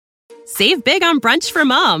Save big on brunch for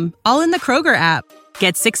mom, all in the Kroger app.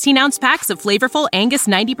 Get 16-ounce packs of flavorful Angus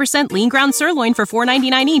 90% lean ground sirloin for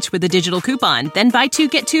 $4.99 each with a digital coupon. Then buy 2,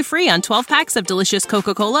 get 2 free on 12 packs of delicious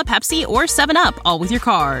Coca-Cola, Pepsi, or 7-Up, all with your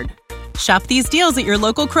card. Shop these deals at your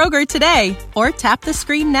local Kroger today, or tap the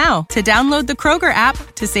screen now to download the Kroger app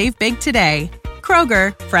to save big today.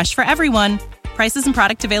 Kroger, fresh for everyone. Prices and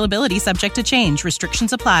product availability subject to change.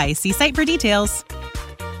 Restrictions apply. See site for details.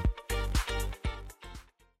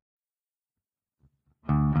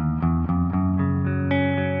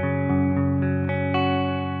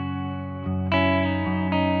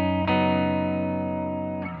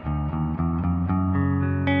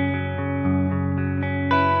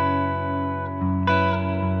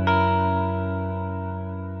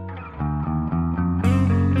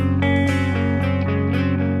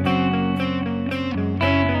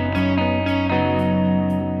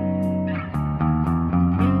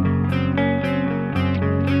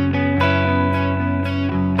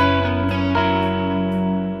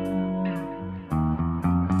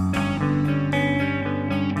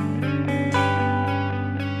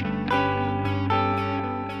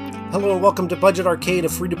 Hello and welcome to Budget Arcade, a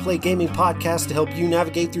free-to-play gaming podcast to help you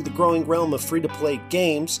navigate through the growing realm of free-to-play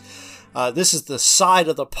games. This is the side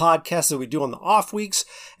of the podcast that we do on the off weeks,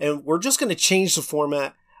 and we're just going to change the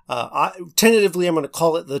format. Tentatively, I'm going to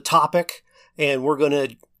call it The Topic, and we're going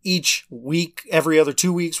to, each week, every other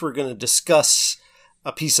 2 weeks, we're going to discuss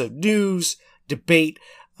a piece of news, debate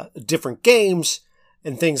different games,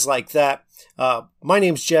 and things like that. My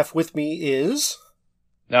name's Jeff. With me is...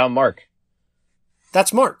 Now Mark.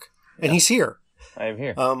 That's Mark. And he's here. I am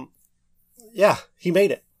here. Yeah, he made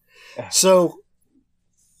it. So,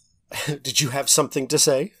 did you have something to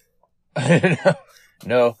say?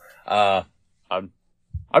 No. I'm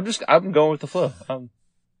going with the flow. I'm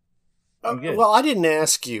good. Well, I didn't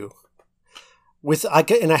ask you.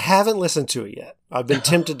 And I haven't listened to it yet. I've been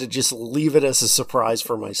tempted to just leave it as a surprise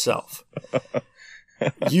for myself.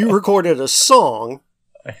 You recorded a song.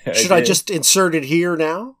 Should I just insert it here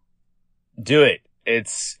now? Do it.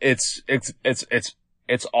 It's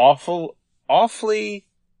awfully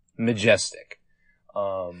majestic.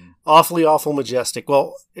 Awful majestic.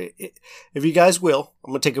 Well, if you guys will,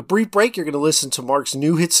 I'm going to take a brief break. You're going to listen to Mark's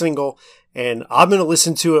new hit single, and I'm going to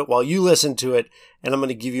listen to it while you listen to it, and I'm going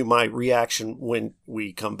to give you my reaction when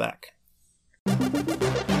we come back. Ooh,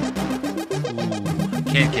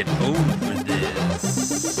 can't get over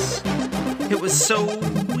this. It was so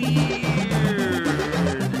weird.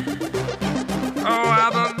 Oh,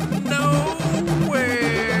 out of nowhere,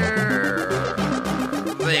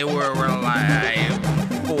 they were alive,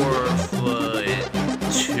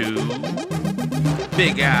 4'2",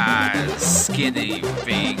 big eyes, skinny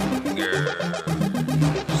fingers.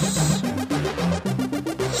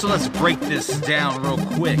 So let's break this down real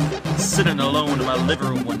quick. Sitting alone in my living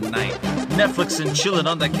room one night, Netflix and chilling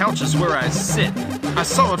on the couch is where I sit. I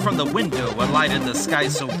saw it from the window, a light in the sky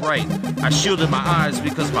so bright. I shielded my eyes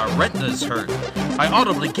because my retinas hurt. I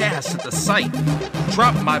audibly gasped at the sight.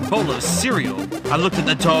 Dropped my bowl of cereal. I looked at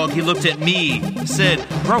the dog, he looked at me. He said,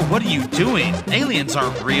 "Bro, what are you doing? Aliens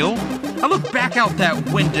aren't real." I looked back out that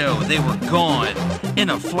window, they were gone. In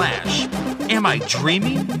a flash. Am I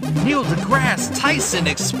dreaming? Neil deGrasse Tyson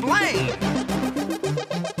explained.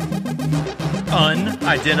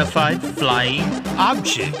 Unidentified flying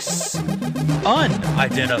objects.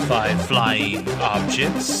 Unidentified flying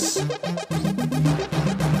objects.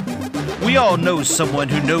 We all know someone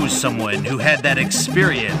who had that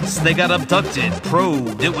experience. They got abducted,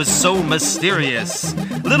 probed, it was so mysterious.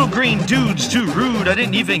 Little green dude's too rude, I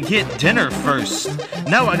didn't even get dinner first.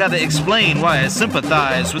 Now I gotta explain why I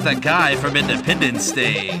sympathize with that guy from Independence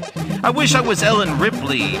Day. I wish I was Ellen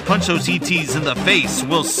Ripley, punch those ETs in the face,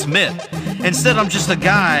 Will Smith. Instead I'm just a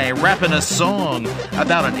guy rapping a song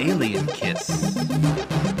about an alien kiss.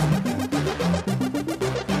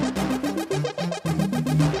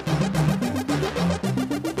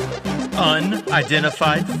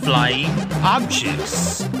 Unidentified flying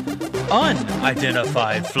objects.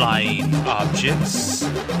 Unidentified flying objects.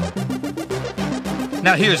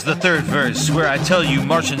 Now here's the third verse where I tell you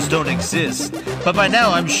Martians don't exist. But by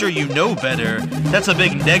now I'm sure you know better. That's a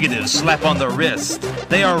big negative slap on the wrist.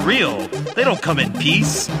 They are real. They don't come in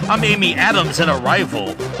peace. I'm Amy Adams and a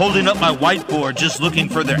rival, holding up my whiteboard just looking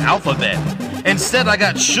for their alphabet. Instead I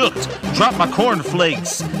got shooked, dropped my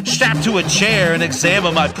cornflakes, strapped to a chair and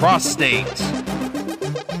examined my prostate.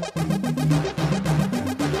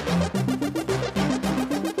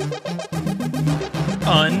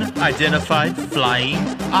 Unidentified flying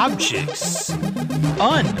objects.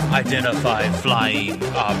 Unidentified flying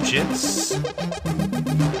objects.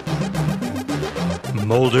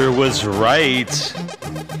 Mulder was right.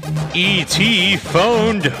 E.T.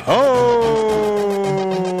 phoned home.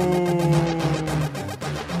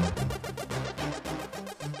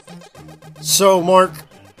 So, Mark.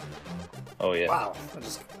 Oh, yeah. Wow.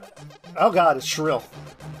 Oh, God, it's shrill.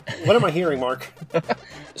 What am I hearing, Mark?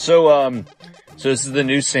 So this is the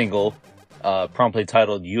new single, promptly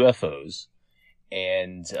titled UFOs.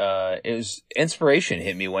 And, it was, inspiration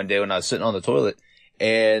hit me one day when I was sitting on the toilet.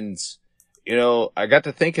 And, you know, I got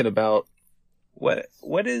to thinking about what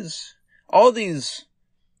is all these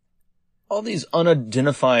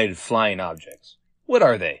unidentified flying objects. What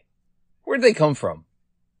are they? Where'd they come from?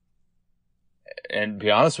 And to be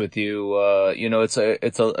honest with you, you know, it's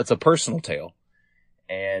a personal tale.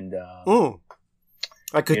 And,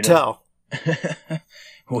 I could tell.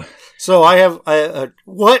 So I have,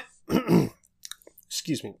 what?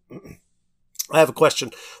 Excuse me. I have a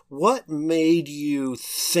question. What made you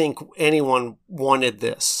think anyone wanted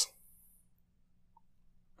this?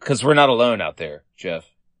 Because we're not alone out there, Jeff.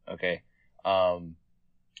 Okay.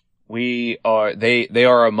 They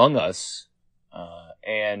are among us.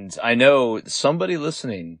 And I know somebody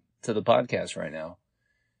listening to the podcast right now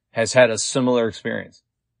has had a similar experience.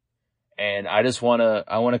 And I want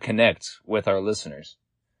to connect with our listeners.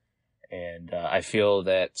 And, I feel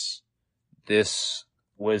that this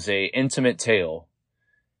was a intimate tale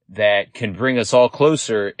that can bring us all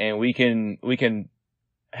closer, and we can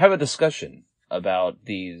have a discussion about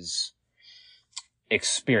these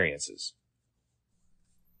experiences.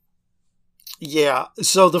 Yeah.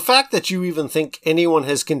 So the fact that you even think anyone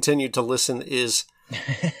has continued to listen is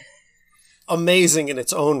amazing in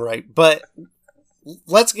its own right. But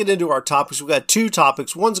let's get into our topics. We've got two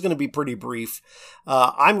topics. One's going to be pretty brief.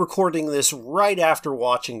 I'm recording this right after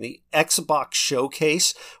watching the Xbox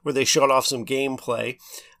showcase where they showed off some gameplay.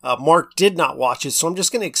 Mark did not watch it, so I'm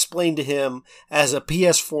just going to explain to him as a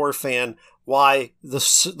PS4 fan why the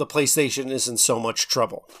PlayStation is in so much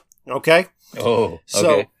trouble. Okay? Oh, okay.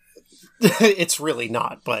 So it's really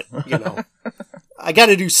not, but, you know, I got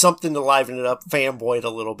to do something to liven it up, fanboy it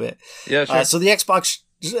a little bit. Yeah, sure. So the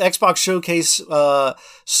Xbox showcase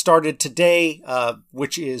started today,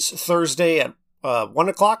 which is Thursday at 1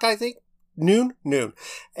 o'clock, I think. Noon.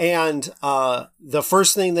 And the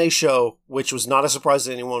first thing they show, which was not a surprise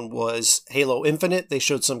to anyone, was Halo Infinite. They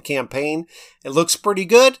showed some campaign. It looks pretty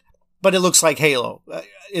good, but it looks like Halo.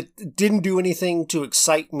 It didn't do anything to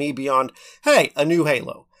excite me beyond, hey, a new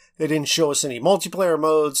Halo. They didn't show us any multiplayer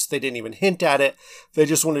modes. They didn't even hint at it. They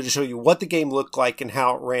just wanted to show you what the game looked like and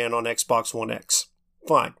how it ran on Xbox One X.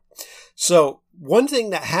 Fine. So one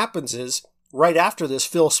thing that happens is right after this,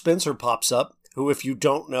 Phil Spencer pops up, who, if you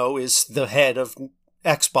don't know, is the head of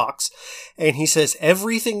Xbox. And he says,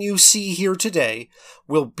 everything you see here today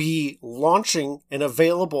will be launching and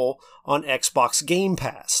available on Xbox Game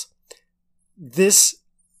Pass. This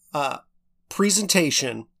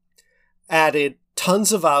presentation added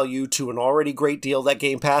tons of value to an already great deal that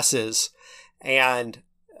Game Pass is. And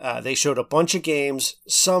they showed a bunch of games,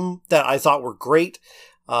 some that I thought were great.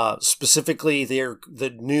 Specifically,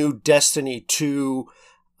 the new Destiny 2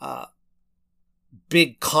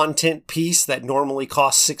 big content piece that normally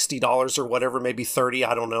costs $60 or whatever, maybe $30,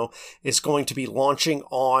 I don't know, is going to be launching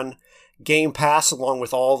on Game Pass along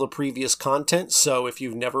with all the previous content. So if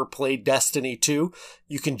you've never played Destiny 2,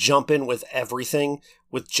 you can jump in with everything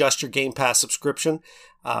with just your Game Pass subscription.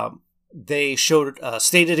 They showed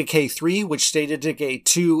State of Decay 3, which State of Decay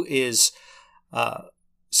 2 is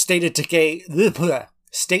State of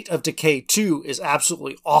Decay 2 is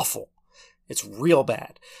absolutely awful. It's real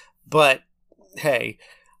bad. But hey,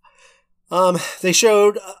 they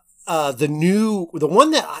showed the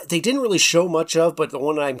one that they didn't really show much of, but the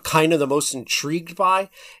one I'm kind of the most intrigued by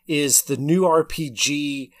is the new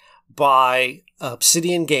RPG by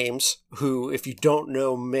Obsidian Games, who, if you don't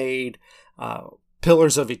know, made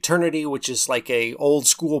Pillars of Eternity, which is like a old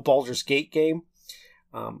school Baldur's Gate game.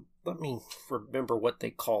 Let me remember what they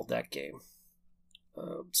called that game.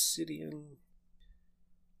 Obsidian.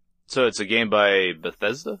 So it's a game by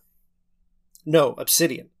Bethesda? No,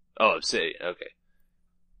 Obsidian. Oh, Obsidian. Okay.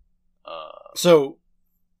 So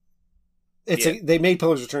they made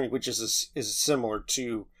Pillars of Eternity, which is similar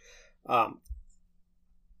to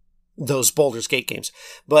those Baldur's Gate games,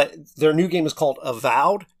 but their new game is called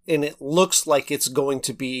Avowed, and it looks like it's going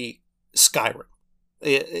to be Skyrim.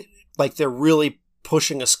 Like they're really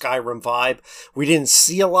pushing a Skyrim vibe. We didn't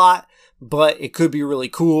see a lot, but it could be really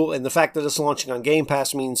cool. And the fact that it's launching on Game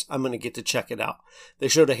Pass means I'm going to get to check it out. They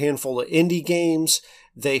showed a handful of indie games.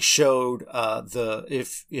 They showed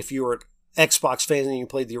if you were an Xbox fan and you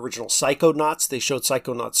played the original Psychonauts, they showed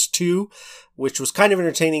Psychonauts 2, which was kind of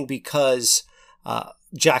entertaining because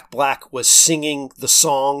Jack Black was singing the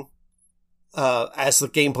song as the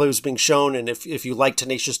gameplay was being shown, and if you like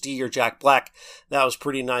Tenacious D or Jack Black, that was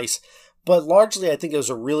pretty nice. But largely, I think it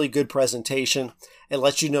was a really good presentation. It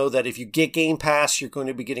lets you know that if you get Game Pass, you're going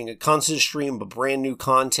to be getting a constant stream of brand new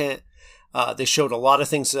content. They showed a lot of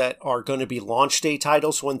things that are going to be launch day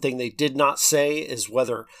titles. One thing they did not say is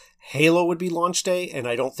whether Halo would be launch day, and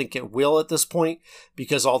I don't think it will at this point,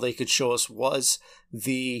 because all they could show us was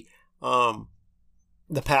the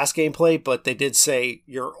past gameplay, but they did say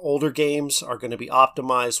your older games are going to be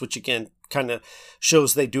optimized, which again kind of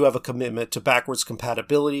shows they do have a commitment to backwards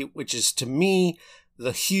compatibility, which is, to me,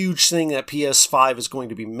 the huge thing that PS5 is going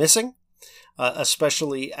to be missing,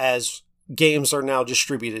 especially as games are now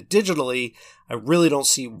distributed digitally. I really don't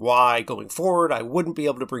see why going forward I wouldn't be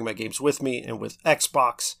able to bring my games with me, and with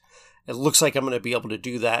Xbox, it looks like I'm going to be able to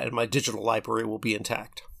do that, and my digital library will be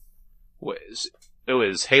intact. It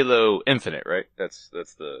was Halo Infinite, right? That's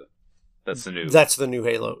the new. That's the new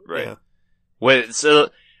Halo, right? Yeah. Well, so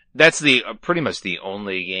that's the pretty much the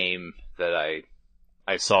only game that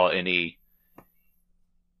I saw any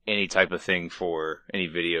type of thing for, any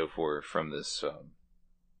video from this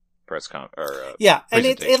press yeah, and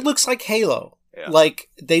it looks like Halo. Yeah. Like,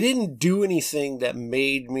 they didn't do anything that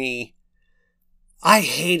made me. I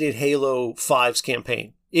hated Halo 5's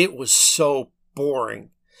campaign. It was so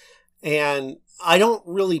boring, and I don't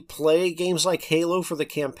really play games like Halo for the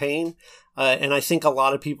campaign, and I think a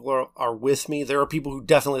lot of people are with me. There are people who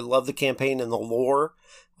definitely love the campaign and the lore.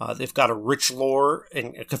 They've got a rich lore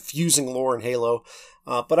and a confusing lore in Halo.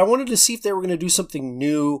 But I wanted to see if they were going to do something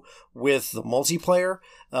new with the multiplayer.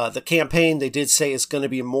 The campaign, they did say, is going to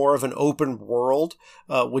be more of an open world,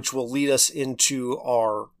 which will lead us into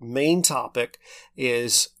our main topic.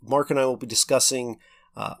 Is Mark and I will be discussing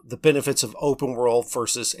the benefits of open world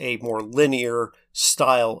versus a more linear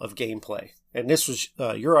style of gameplay. And this was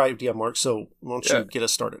your idea, Mark, so why don't you get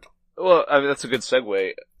us started? Well, I mean, that's a good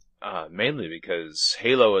segue, mainly because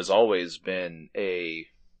Halo has always been a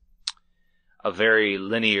very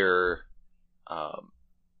linear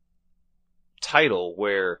title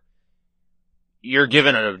where you're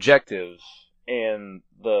given an objective, and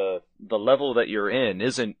the level that you're in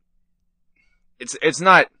isn't... It's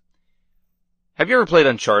not... Have you ever played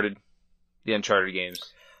Uncharted? The Uncharted games?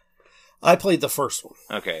 I played the first one.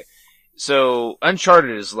 Okay. So,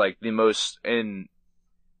 Uncharted is like the most, and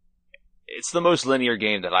it's the most linear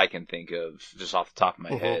game that I can think of, just off the top of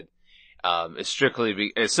my head. It's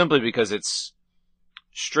simply because it's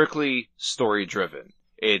strictly story driven.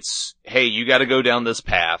 It's, hey, you gotta go down this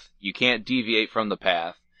path, you can't deviate from the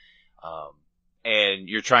path, and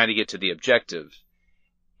you're trying to get to the objective.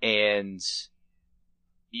 And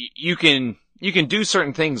you can do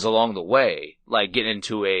certain things along the way, like get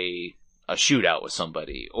into a shootout with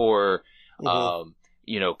somebody, or,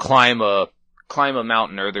 climb a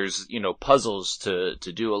mountain, or there's, puzzles to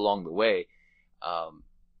do along the way.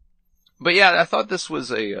 But yeah, I thought this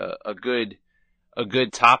was a good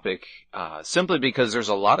topic, simply because there's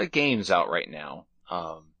a lot of games out right now,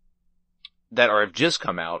 that have just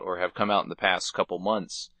come out or have come out in the past couple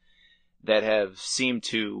months that have seemed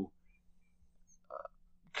to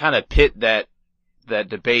kind of pit that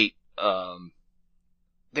debate.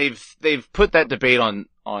 They've put that debate on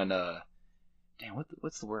damn,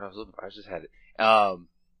 what's the word I was looking for? I just had it.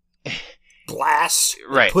 Blast.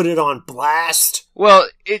 Right. They put it on blast. Well,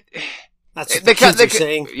 that's what the kids are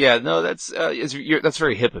saying. Yeah, no, that's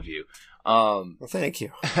very hip of you. Well, thank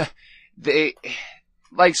you.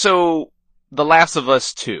 So The Last of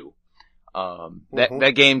Us 2.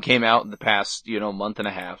 That game came out in the past, month and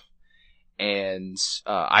a half. And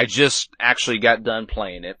I just actually got done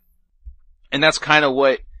playing it. And that's kind of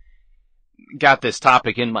what got this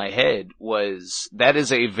topic in my head, was that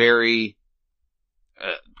is a very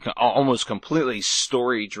almost completely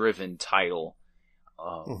story-driven title.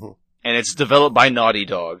 And it's developed by Naughty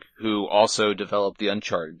Dog, who also developed the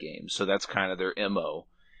Uncharted games. So that's kind of their MO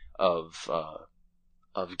of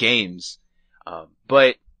games.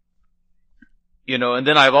 But, and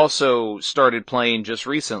then I've also started playing just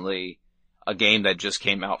recently a game that just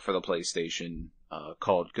came out for the PlayStation,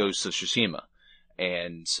 called Ghost of Tsushima.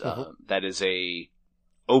 And, that is a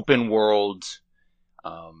open world,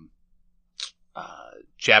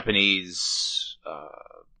 Japanese,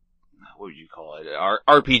 what would you call it?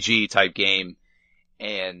 RPG type game.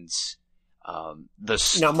 And,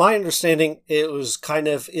 now, my understanding, it was kind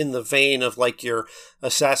of in the vein of like your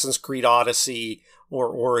Assassin's Creed Odyssey or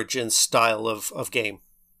Origins style of game.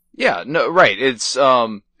 Yeah, no, right. It's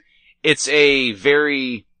a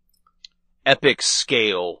very epic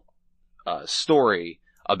scale, story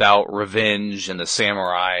about revenge and the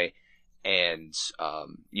samurai, and,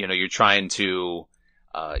 you're trying to,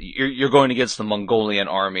 you're going against the Mongolian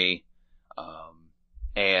army,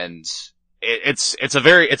 and it's a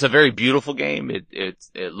very beautiful game.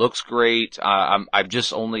 It looks great. I've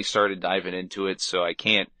just only started diving into it, so I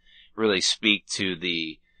can't really speak to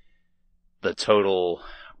the total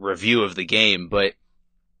review of the game, but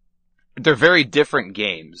they're very different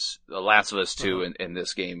games. The Last of Us 2 and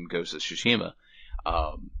this game, Ghost of Tsushima.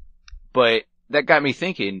 But that got me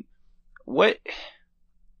thinking, what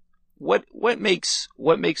makes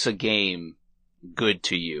a game good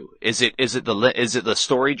to you? Is it the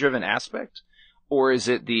story driven aspect, or is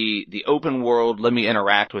it the open world? Let me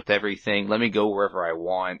interact with everything. Let me go wherever I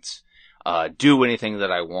want, do anything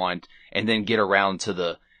that I want, and then get around to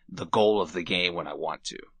the goal of the game when I want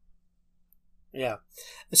to. Yeah.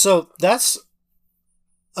 So that's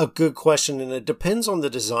a good question, and it depends on the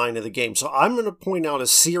design of the game. So I'm going to point out a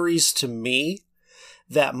series to me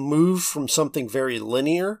that moved from something very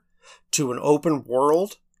linear to an open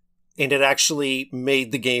world, and it actually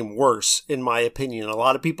made the game worse, in my opinion. A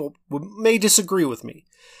lot of people may disagree with me,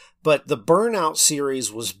 but the Burnout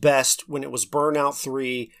series was best when it was Burnout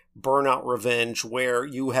 3, Burnout Revenge, where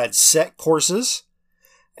you had set courses,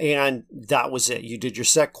 and that was it. You did your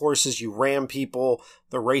set courses, you ran people,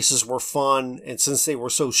 the races were fun, and since they were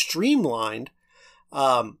so streamlined,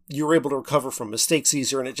 you were able to recover from mistakes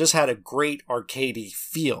easier, and it just had a great arcadey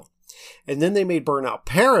feel. And then they made Burnout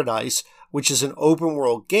Paradise, which is an open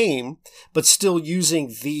world game, but still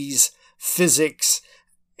using these physics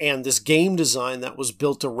and this game design that was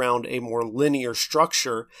built around a more linear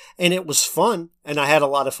structure. And it was fun, and I had a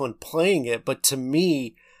lot of fun playing it, but to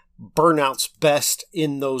me, Burnout's best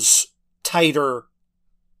in those tighter,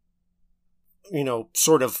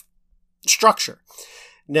 sort of structure.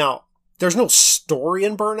 Now, there's no story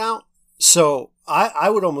in Burnout, so I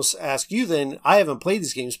would almost ask you then, I haven't played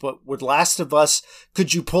these games, but with Last of Us,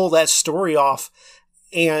 could you pull that story off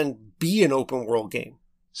and be an open world game?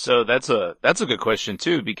 So that's a good question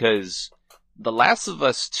too, because The Last of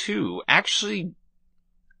Us 2 actually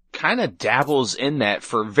kind of dabbles in that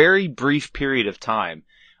for a very brief period of time.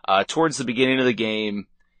 Towards the beginning of the game,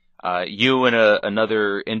 you and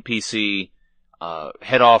another NPC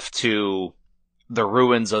head off to the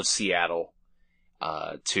ruins of Seattle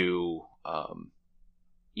to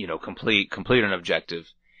complete an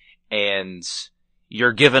objective, and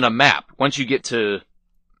you're given a map. Once you get to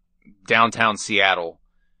downtown Seattle,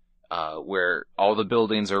 where all the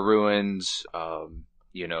buildings are ruined,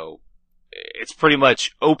 it's pretty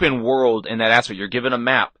much open world in that aspect. You're given a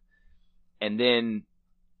map, and then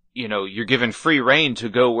you're given free reign to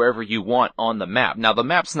go wherever you want on the map. Now, the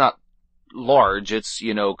map's not large. It's,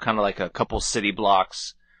 kind of like a couple city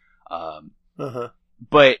blocks.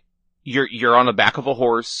 But you're on the back of a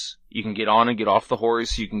horse. You can get on and get off the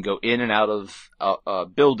horse. You can go in and out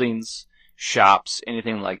of buildings, shops,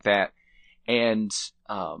 anything like that. And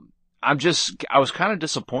I was kind of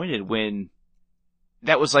disappointed when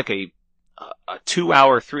that was like a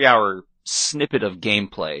 2-hour, 3-hour snippet of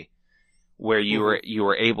gameplay where you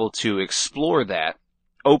were able to explore that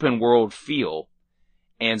open world feel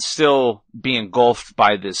and still be engulfed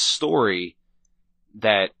by this story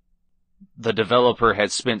that the developer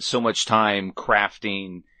had spent so much time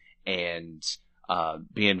crafting and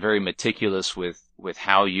being very meticulous with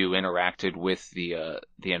how you interacted with the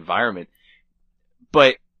environment.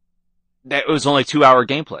 But that was only 2-hour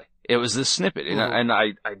gameplay. It was this snippet, and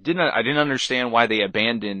I didn't understand why they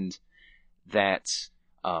abandoned that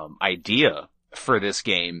idea for this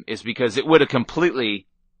game, is because it would have completely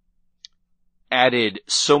added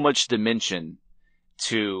so much dimension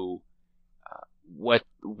to what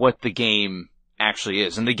the game actually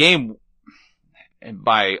is. And the game,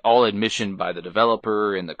 by all admission by the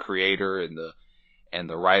developer and the creator and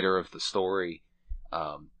the writer of the story,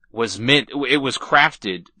 it was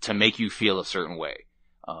crafted to make you feel a certain way.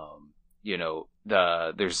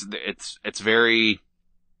 It's very,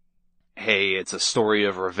 hey, it's a story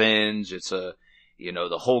of revenge. It's the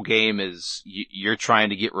whole game is you're trying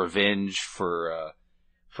to get revenge for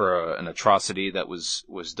an atrocity that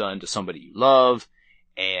was done to somebody you love.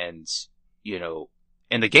 And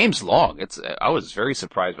the game's long. I was very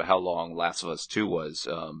surprised by how long Last of Us 2 was.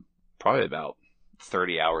 Probably about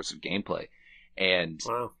 30 hours of gameplay. And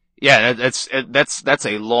wow. Yeah, that's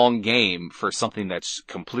a long game for something that's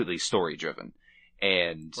completely story driven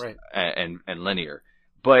and right. and linear.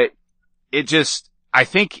 But I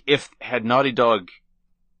think had Naughty Dog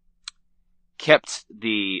kept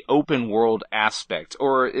the open world aspect,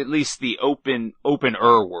 or at least the opener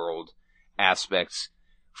world aspects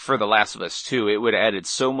for The Last of Us 2, it would have added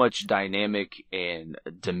so much dynamic and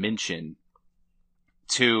dimension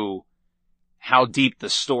to how deep the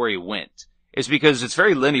story went is because it's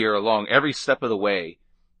very linear along every step of the way.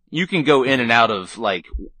 You can go in and out of like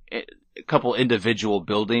a couple individual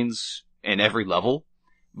buildings in every level,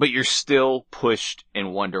 but you're still pushed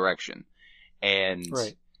in one direction. And,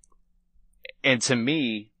 right. And to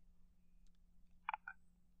me,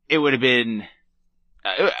 it would have been,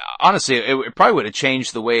 honestly, it probably would have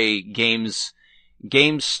changed the way game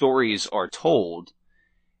stories are told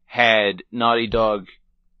had Naughty Dog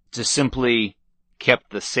just simply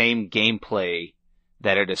kept the same gameplay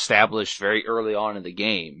that it established very early on in the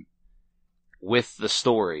game with the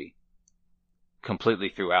story completely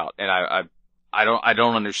throughout. And I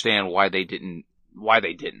don't understand why they didn't.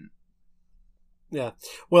 Yeah.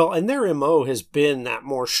 Well, and their MO has been that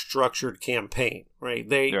more structured campaign, right?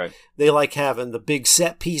 They like having the big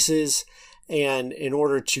set pieces, and in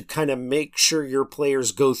order to kind of make sure your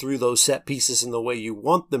players go through those set pieces in the way you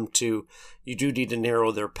want them to, you do need to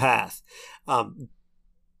narrow their path.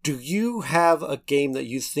 Do you have a game that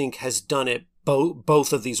you think has done it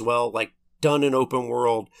both of these well, like done an open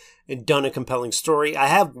world and done a compelling story? I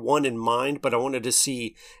have one in mind, but I wanted to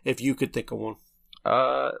see if you could think of one.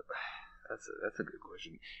 That's a good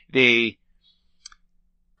question.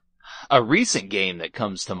 A recent game that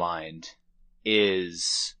comes to mind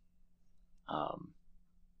is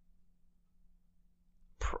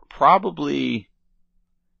probably,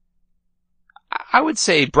 I would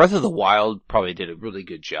say Breath of the Wild probably did a really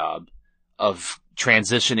good job of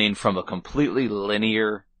transitioning from a completely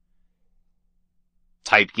linear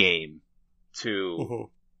type game to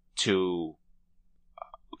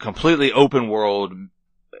completely open world,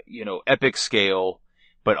 epic scale,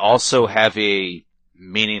 but also have a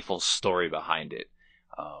meaningful story behind it.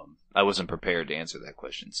 I wasn't prepared to answer that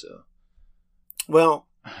question, so. Well,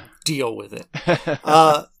 deal with it.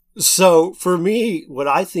 So for me, what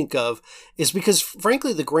I think of is because,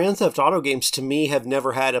 frankly, the Grand Theft Auto games to me have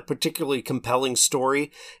never had a particularly compelling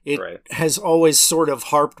story. It has always sort of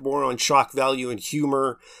harped more on shock value and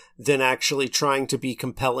humor than actually trying to be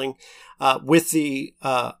compelling. But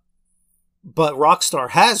Rockstar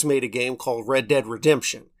has made a game called Red Dead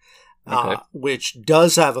Redemption, which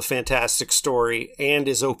does have a fantastic story and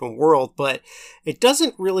is open world, but it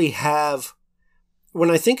doesn't really have. When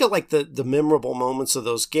I think of like the memorable moments of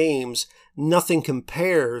those games, nothing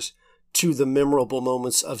compares to the memorable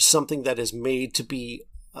moments of something that is made to be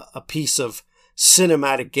a piece of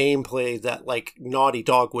cinematic gameplay that like Naughty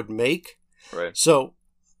Dog would make. Right. So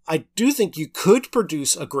I do think you could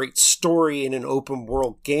produce a great story in an open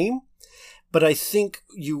world game, but I think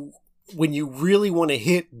when you really want to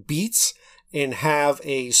hit beats and have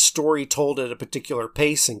a story told at a particular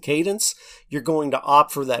pace and cadence, you're going to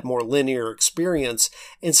opt for that more linear experience.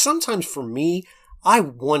 And sometimes for me, I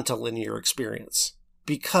want a linear experience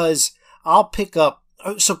because I'll pick up.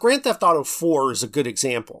 So Grand Theft Auto 4 is a good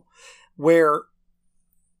example where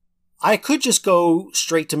I could just go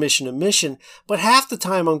straight to mission, but half the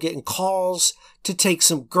time I'm getting calls to take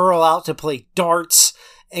some girl out to play darts.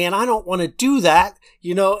 And I don't want to do that,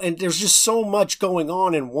 and there's just so much going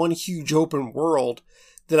on in one huge open world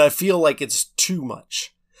that I feel like it's too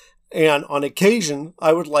much. And on occasion,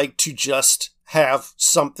 I would like to just have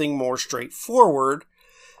something more straightforward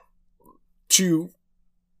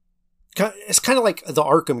it's kind of like the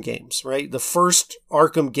Arkham games, right? The first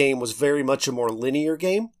Arkham game was very much a more linear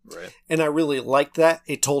game. Right. And I really liked that.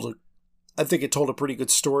 I think it told a pretty good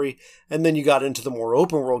story. And then you got into the more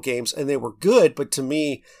open world games and they were good. But to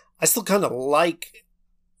me, I still kind of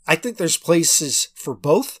I think there's places for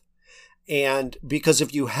both. And because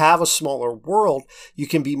if you have a smaller world, you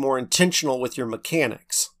can be more intentional with your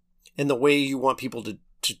mechanics and the way you want people to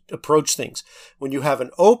approach things. When you have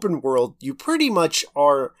an open world, you pretty much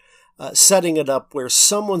are setting it up where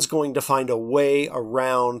someone's going to find a way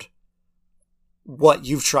around what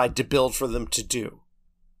you've tried to build for them to do.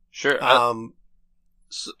 Sure.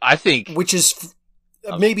 I think, which is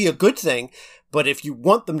maybe a good thing, but if you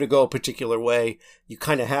want them to go a particular way, you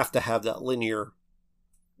kind of have to have that linear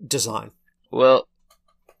design. Well,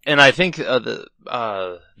 and I think the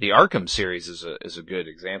Arkham series is a good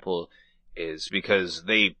example, is because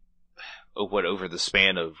they over the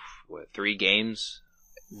span of 3 games,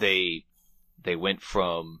 they went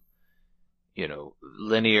from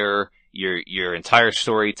linear. Your entire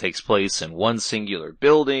story takes place in one singular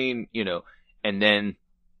building, and then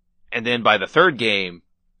by the 3rd game,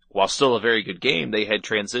 while still a very good game, they had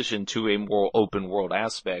transitioned to a more open world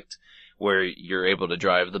aspect where you're able to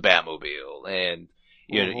drive the Batmobile and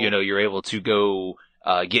you're able to go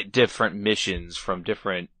get different missions from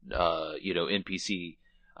different NPC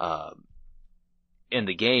in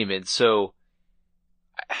the game. And so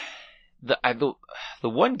the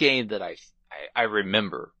one game that I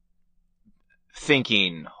remember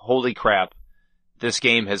thinking, holy crap, this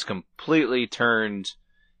game has completely turned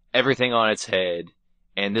everything on its head,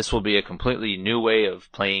 and this will be a completely new way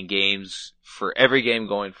of playing games for every game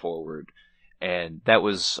going forward. And that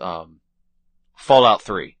was Fallout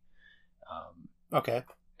 3. Okay.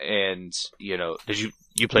 And, did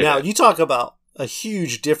you play now, that? You talk about a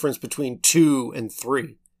huge difference between 2 and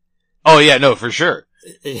 3. Oh, yeah, no, for sure.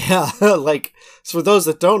 Yeah, like, so for those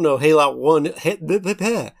that don't know,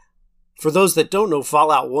 for those that don't know,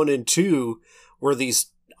 Fallout 1 and 2 were these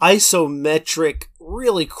isometric,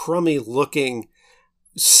 really crummy looking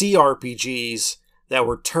CRPGs that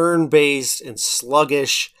were turn-based and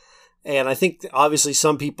sluggish. And I think obviously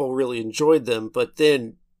some people really enjoyed them, but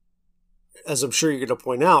then, as I'm sure you're going to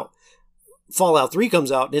point out, Fallout 3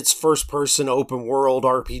 comes out and it's first-person open world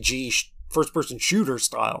RPG, first-person shooter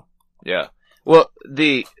style. Yeah. Well,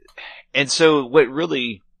 and so what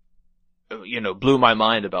really, blew my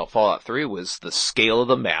mind about Fallout 3 was the scale of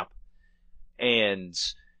the map and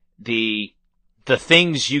the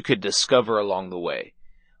things you could discover along the way.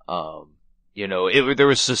 There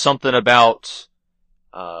was just something about,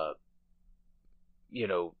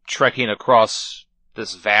 trekking across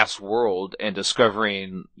this vast world and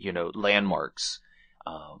discovering, landmarks,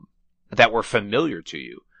 that were familiar to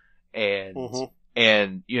you.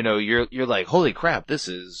 And, you're like, holy crap, this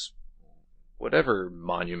is whatever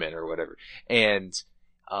monument or whatever. And,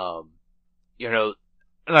 and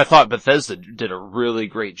I thought Bethesda did a really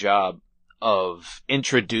great job of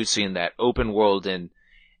introducing that open world and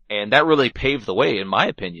that really paved the way, in my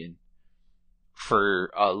opinion,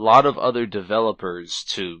 for a lot of other developers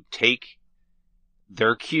to take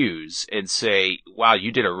their cues and say, wow,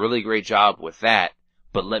 you did a really great job with that,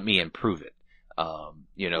 but let me improve it.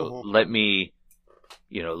 Let me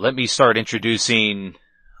start introducing,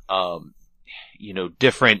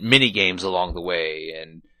 different mini games along the way,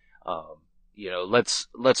 and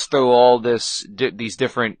let's throw all these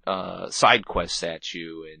different side quests at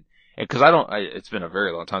you, and because it's been a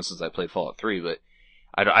very long time since I played Fallout 3, but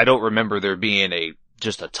I don't remember there being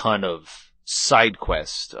just a ton of side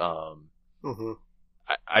quests. I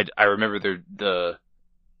remember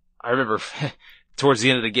I remember towards the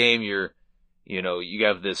end of the game, you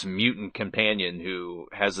have this mutant companion who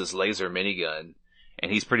has this laser minigun,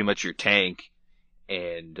 and he's pretty much your tank,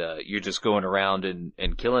 and you're just going around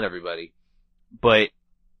and killing everybody. But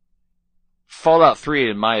Fallout 3,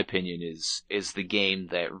 in my opinion, is the game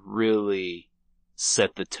that really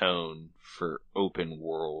set the tone for open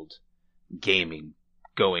world gaming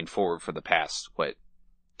going forward for the past,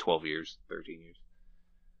 12 years, 13 years?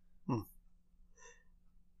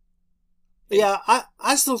 Yeah,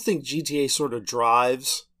 I still think GTA sort of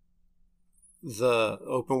drives the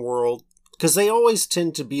open world, because they always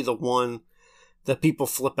tend to be the one that people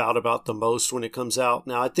flip out about the most when it comes out.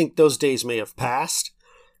 Now, I think those days may have passed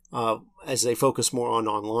as they focus more on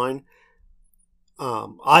online.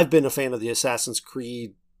 I've been a fan of the Assassin's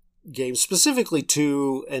Creed games, specifically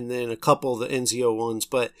 2, and then a couple of the Ezio ones,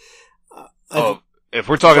 but... if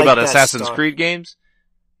we're talking about Assassin's Creed games,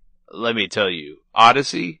 let me tell you,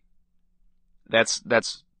 Odyssey... That's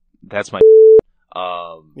my,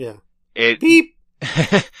 yeah. Beep.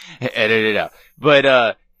 Edit it out.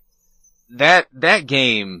 But, that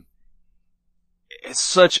game is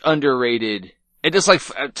such underrated. It just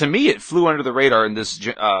to me, it flew under the radar in this,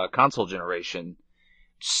 console generation.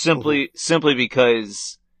 Simply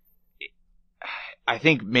because I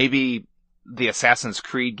think maybe the Assassin's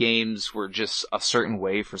Creed games were just a certain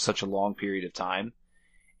way for such a long period of time.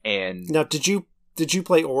 And now, did you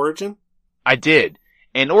play Origin? I did.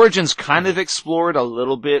 And Origins kind of explored a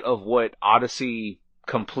little bit of what Odyssey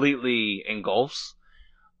completely engulfs.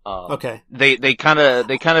 Okay. They kind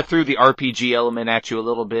of threw the RPG element at you a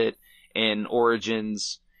little bit in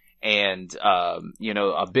Origins, and a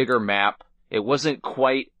bigger map. It wasn't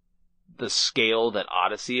quite the scale that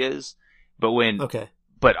Odyssey is,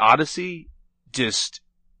 but Odyssey just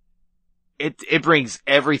it brings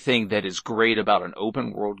everything that is great about an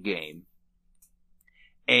open world game,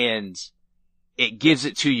 and it gives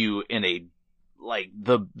it to you in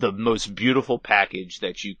the most beautiful package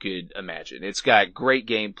that you could imagine. It's got great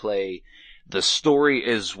gameplay. The story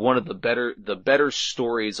is one of the better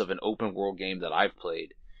stories of an open world game that I've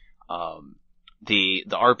played. The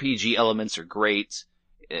RPG elements are great.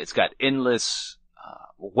 It's got endless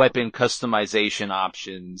weapon customization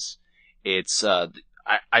options. It's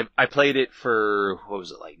I played it for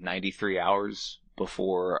 93 hours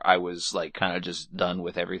before I was kind of just done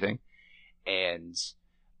with everything. And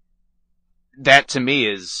that to me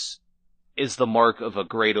is is the mark of a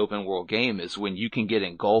great open world game, is when you can get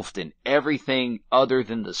engulfed in everything other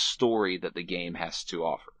than the story that the game has to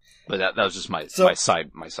offer. But that was just my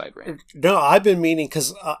side rant. No, I've been meaning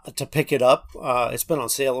to pick it up. It's been on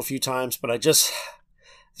sale a few times, but I just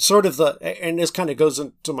sort of and this kind of goes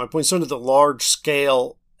into my point, sort of the large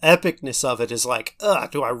scale epicness of it is like,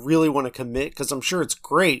 do I really want to commit? Because I'm sure it's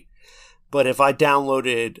great, but if I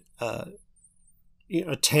downloaded a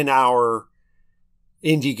 10-hour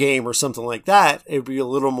indie game or something like that, it'd be a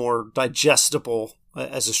little more digestible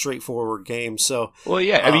as a straightforward game. So, well,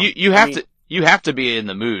 yeah, I mean, you have to be in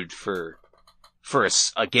the mood for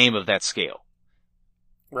a game of that scale,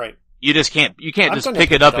 right? You can't just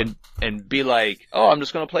pick it up and be like, oh, I'm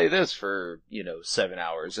just going to play this for 7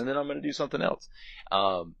 hours and then I'm going to do something else.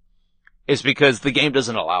 It's because the game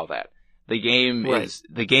doesn't allow that. The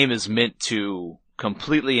game is meant to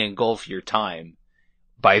completely engulf your time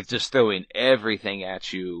by just throwing everything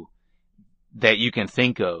at you that you can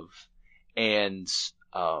think of. And,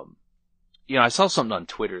 I saw something on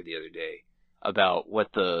Twitter the other day about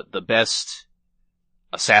what the best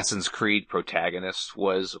Assassin's Creed protagonist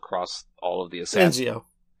was across all of the Assassins. Ezio.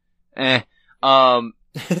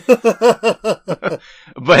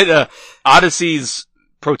 But, Odyssey's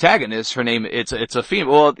protagonist, her name, it's a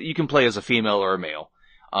female. Well, you can play as a female or a male.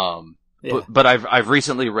 But I've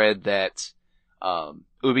recently read that,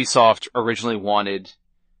 Ubisoft originally wanted,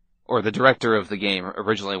 or the director of the game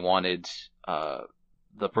originally wanted,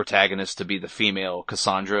 the protagonist to be the female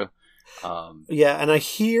Cassandra. And I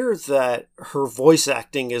hear that her voice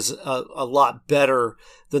acting is a lot better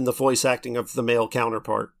than the voice acting of the male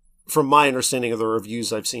counterpart, from my understanding of the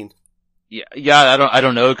reviews I've seen. Yeah, I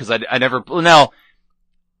don't know, because I never, now,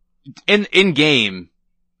 in game,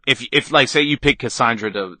 if like, say you pick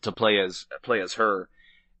Cassandra to play as her,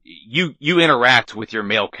 you interact with your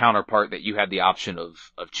male counterpart that you had the option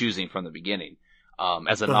of choosing from the beginning,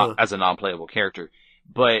 as a non-playable character.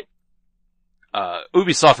 But,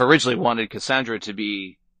 Ubisoft originally wanted Cassandra to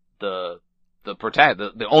be the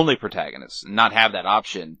only protagonist, and not have that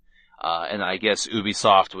option. And I guess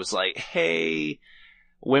Ubisoft was like, hey,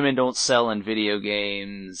 women don't sell in video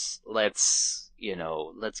games. Let's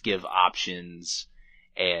give options.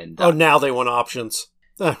 And, now they want options.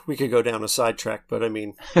 We could go down a sidetrack, but I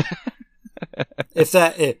mean,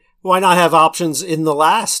 why not have options in the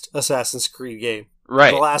last Assassin's Creed game?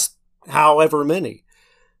 Right. The last however many.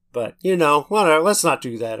 But, let's not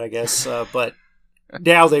do that, I guess. But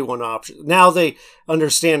now they want options. Now they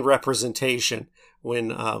understand representation when,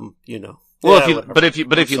 Well, if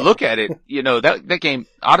you look at it, that game,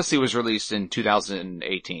 Odyssey, was released in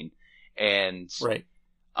 2018. And, right.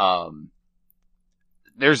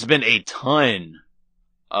 There's been a ton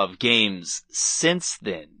of games since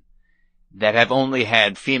then that have only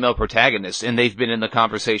had female protagonists, and they've been in the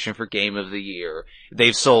conversation for Game of the Year.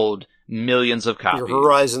 They've sold millions of copies. Your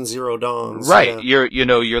Horizon Zero Dawn. Right. Yeah.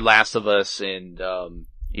 Your Last of Us, and,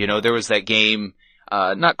 there was that game,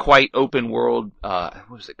 not quite open world, what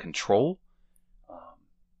was it, Control?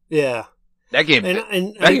 Yeah. That game,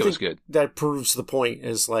 and that game was good. That proves the point,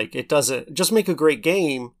 is like, it doesn't, just make a great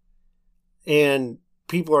game, and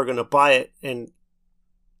people are going to buy it, and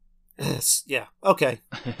yeah, okay.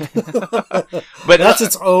 But that's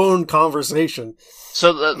its own conversation.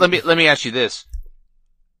 So let me ask you this.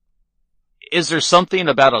 Is there something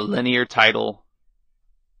about a linear title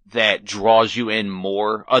that draws you in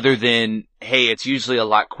more, other than, hey, it's usually a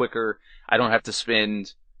lot quicker, I don't have to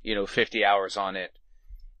spend, 50 hours on it?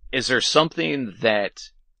 Is there something that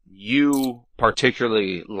you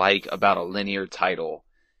particularly like about a linear title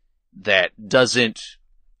that doesn't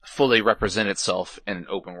fully represent itself in an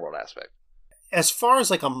open world aspect? As far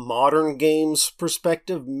as like a modern game's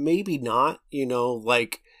perspective, maybe not.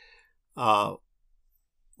 Like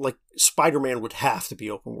Spider-Man would have to be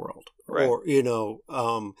open world, right? Or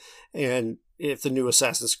and if the new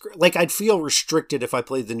Assassin's Creed, like, I'd feel restricted if I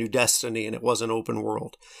played the new Destiny and it wasn't open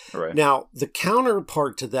world. Right. Now, the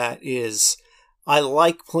counterpart to that is, I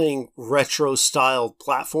like playing retro-styled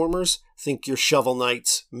platformers. Think your Shovel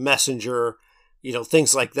Knights, Messenger,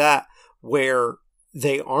 things like that, where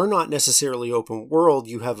they are not necessarily open world.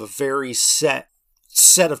 You have a very set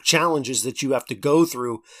of challenges that you have to go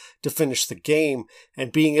through to finish the game,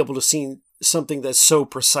 and being able to see something that's so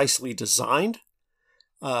precisely designed,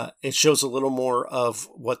 it shows a little more of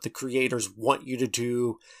what the creators want you to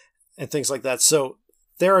do and things like that. So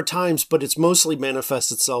there are times, but it's mostly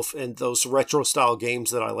manifests itself in those retro style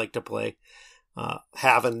games that I like to play,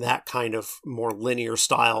 having that kind of more linear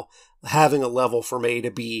style, having a level from A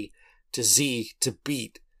to B to Z to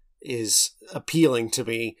beat is appealing to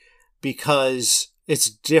me, because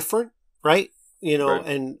it's different, right?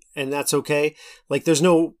 Right. and that's okay. Like, there's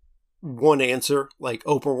no one answer, like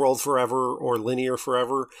open world forever or linear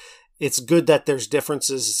forever. It's good that there's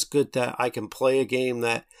differences. It's good that I can play a game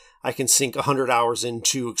that I can sink 100 hours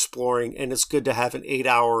into exploring, and it's good to have an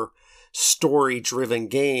 8-hour story-driven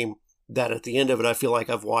game that at the end of it, I feel like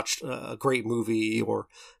I've watched a great movie or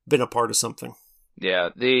been a part of something. Yeah,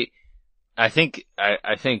 I think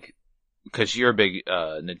because you're a big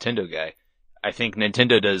Nintendo guy, I think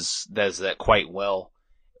Nintendo does that quite well,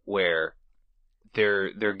 where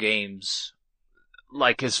their games,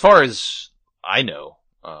 like, as far as I know,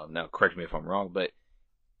 now correct me if I'm wrong, but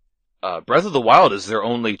Breath of the Wild is their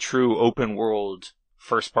only true open world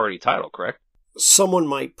first party title, correct? Someone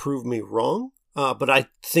might prove me wrong, but I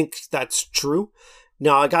think that's true.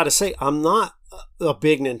 Now, I gotta say, I'm not a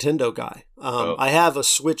big Nintendo guy. I have a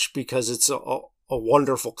Switch because it's a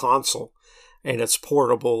wonderful console, and it's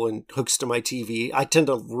portable and hooks to my TV. I tend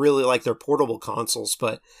to really like their portable consoles,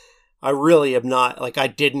 but I really am not, like, I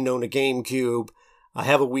didn't own a GameCube. I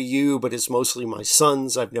have a Wii U, but it's mostly my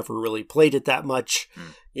son's. I've never really played it that much,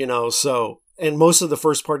 so, and most of the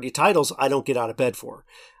first party titles I don't get out of bed for.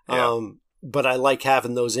 Yeah. But I like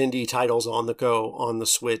having those indie titles on the go on the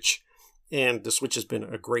Switch, and the Switch has been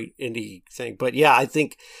a great indie thing. But yeah, I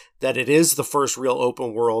think that it is the first real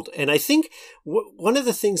open world. And I think one of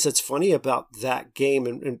the things that's funny about that game,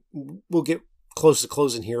 and we'll get close to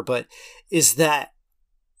closing here, but is that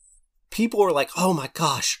people are like, oh my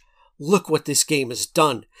gosh, look what this game has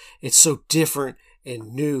done. It's so different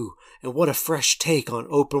and new, and what a fresh take on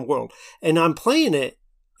open world. And I'm playing it,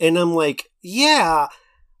 and I'm like, yeah,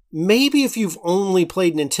 maybe if you've only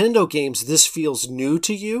played Nintendo games, this feels new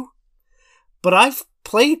to you. But I've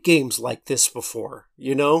played games like this before,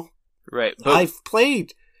 Right. I've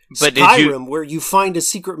played Skyrim, where you find a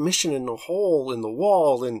secret mission in a hole in the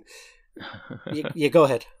wall, and you go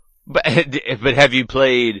ahead. But have you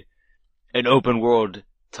played an open world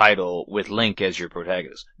title with Link as your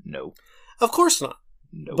protagonist? No. Of course not.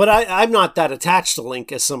 No. But I'm not that attached to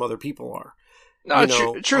Link as some other people are.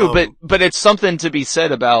 No, true, but it's something to be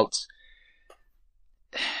said about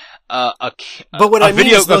a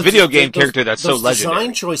video game character that's so legendary.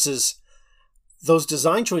 Those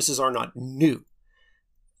design choices are not new.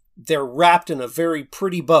 They're wrapped in a very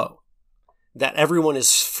pretty bow that everyone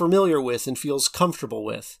is familiar with and feels comfortable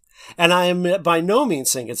with. And I am by no means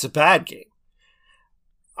saying it's a bad game.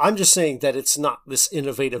 I'm just saying that it's not this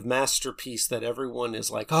innovative masterpiece that everyone is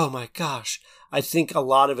like, oh my gosh. I think a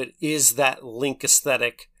lot of it is that Link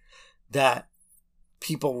aesthetic that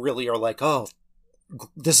people really are like, oh,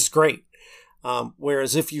 this is great.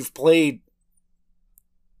 Whereas if you've played,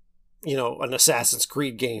 an Assassin's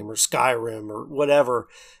Creed game or Skyrim or whatever,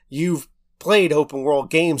 you've played open world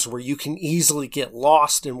games where you can easily get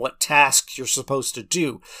lost in what tasks you're supposed to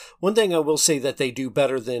do. One thing I will say that they do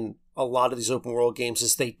better than a lot of these open world games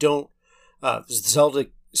is they don't, Zelda,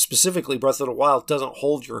 specifically Breath of the Wild, doesn't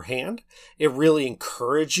hold your hand. It really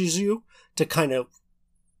encourages you to kind of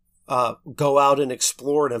go out and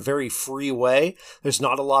explore in a very free way. There's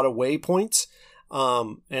not a lot of waypoints.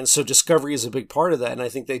 And so discovery is a big part of that. And I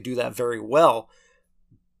think they do that very well,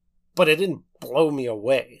 but it didn't blow me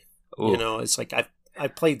away. Ooh. It's like, I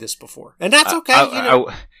played this before, and that's okay.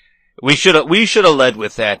 We should have led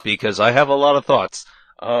with that, because I have a lot of thoughts.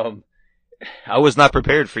 I was not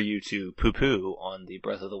prepared for you to poo-poo on the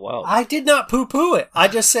Breath of the Wild. I did not poo-poo it. I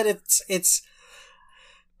just said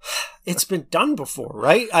it's been done before,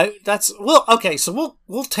 right? Okay, so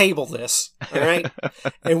we'll table this, all right?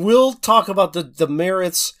 And we'll talk about the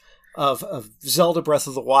merits of Zelda Breath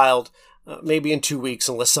of the Wild maybe in 2 weeks,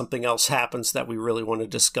 unless something else happens that we really want to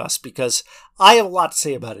discuss, because I have a lot to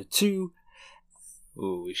say about it too.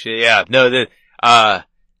 Ooh, we should, yeah. No, the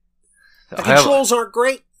controls aren't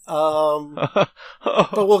great. But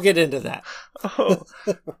we'll get into that.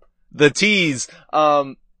 The tease.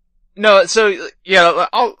 No, so yeah,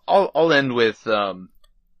 I'll end with there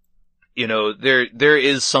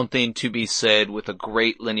is something to be said with a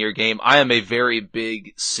great linear game. I am a very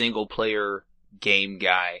big single player game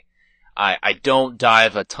guy. I don't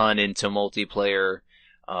dive a ton into multiplayer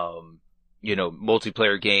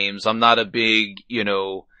games. I'm not a big,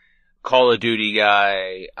 Call of Duty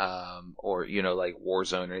guy, or, like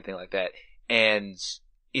Warzone or anything like that. And,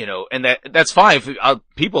 and that's fine.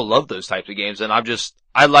 People love those types of games, and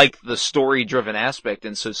I like the story driven aspect.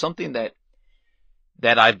 And so something that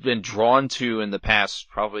I've been drawn to in the past,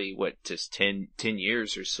 probably, 10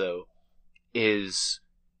 years or so, is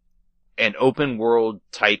an open world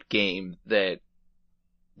type game that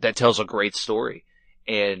tells a great story.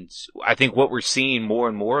 And I think what we're seeing more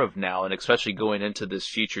and more of now, and especially going into this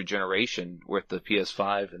future generation with the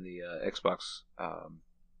PS5 and the Xbox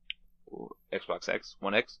X,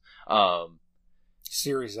 One X,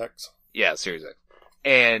 Series X. Yeah, Series X,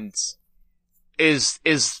 and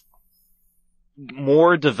is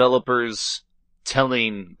more developers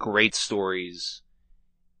telling great stories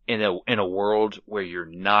in a world where you're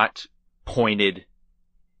not pointed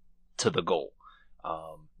to the goal.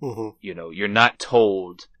 You know, you're not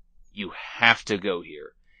told you have to go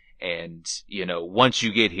here. And, you know, once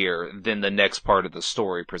you get here, then the next part of the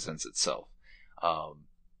story presents itself.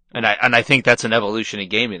 And I think that's an evolution in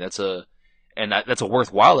gaming. That's a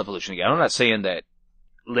worthwhile evolution in gaming. I'm not saying that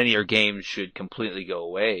linear games should completely go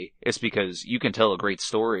away. It's because you can tell a great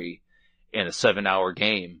story in a 7-hour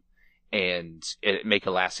game and it make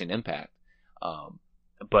a lasting impact.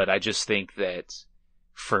 But I just think that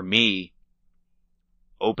for me,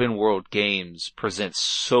 open world games present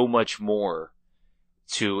so much more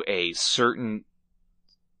to a certain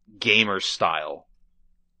gamer style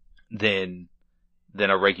than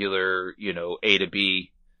a regular, you know, A to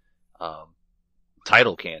B,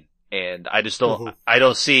 title can. And I just don't, I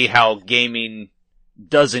don't see how gaming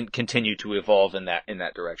doesn't continue to evolve in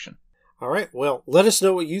that direction. All right. Well, let us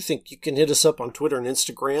know what you think. You can hit us up on Twitter and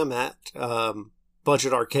Instagram at,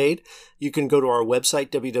 Budget Arcade. You can go to our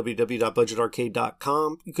website,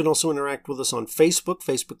 www.budgetarcade.com. You can also interact with us on Facebook,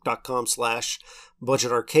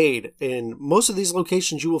 facebook.com/budgetarcade. In most of these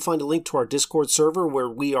locations, you will find a link to our Discord server where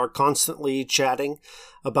we are constantly chatting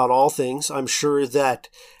about all things. I'm sure that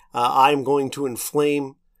I'm going to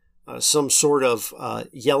inflame some sort of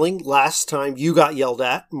yelling. Last time you got yelled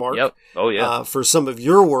at, Mark. Yep. Oh, yeah. For some of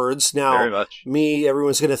your words. Now, very much.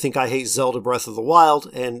 Everyone's going to think I hate Zelda Breath of the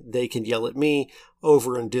Wild, and they can yell at me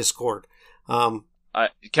over in Discord. Can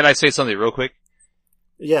I say something real quick?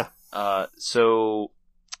 Yeah. So,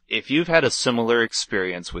 if you've had a similar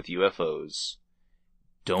experience with UFOs,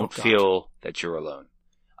 don't feel that you're alone.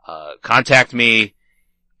 Contact me,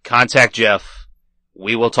 contact Jeff.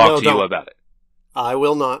 We will talk to you about it. I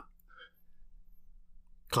will not.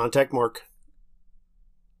 Contact Mark.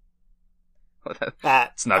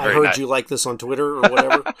 It's not very I heard nice. you like this on Twitter or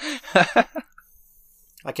whatever.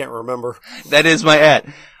 I can't remember. That is my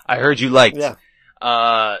 @ I heard you liked. Yeah.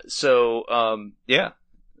 Yeah.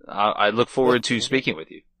 I look forward to speaking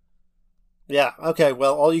with you. Yeah. Okay.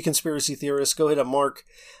 Well, all you conspiracy theorists, go hit up Mark.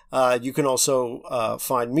 You can also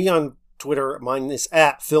find me on Twitter. Mine is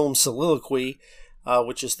 @FilmSoliloquy,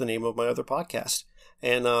 which is the name of my other podcast.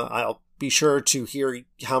 And I'll be sure to hear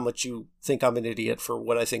how much you think I'm an idiot for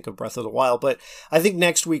what I think of Breath of the Wild. But I think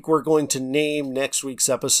next week we're going to name next week's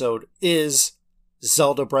episode is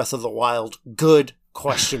Zelda Breath of the Wild good ?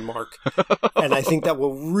 And I think that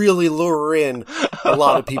will really lure in a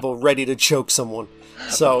lot of people ready to choke someone.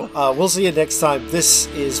 So we'll see you next time. This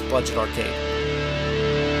is Budget Arcade.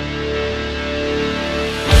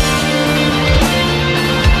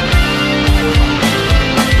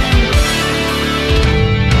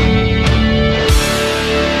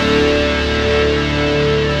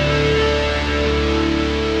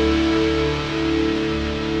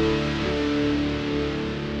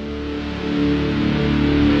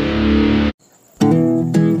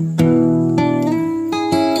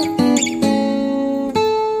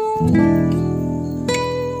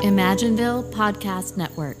 Imagineville Podcast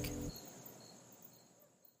Network.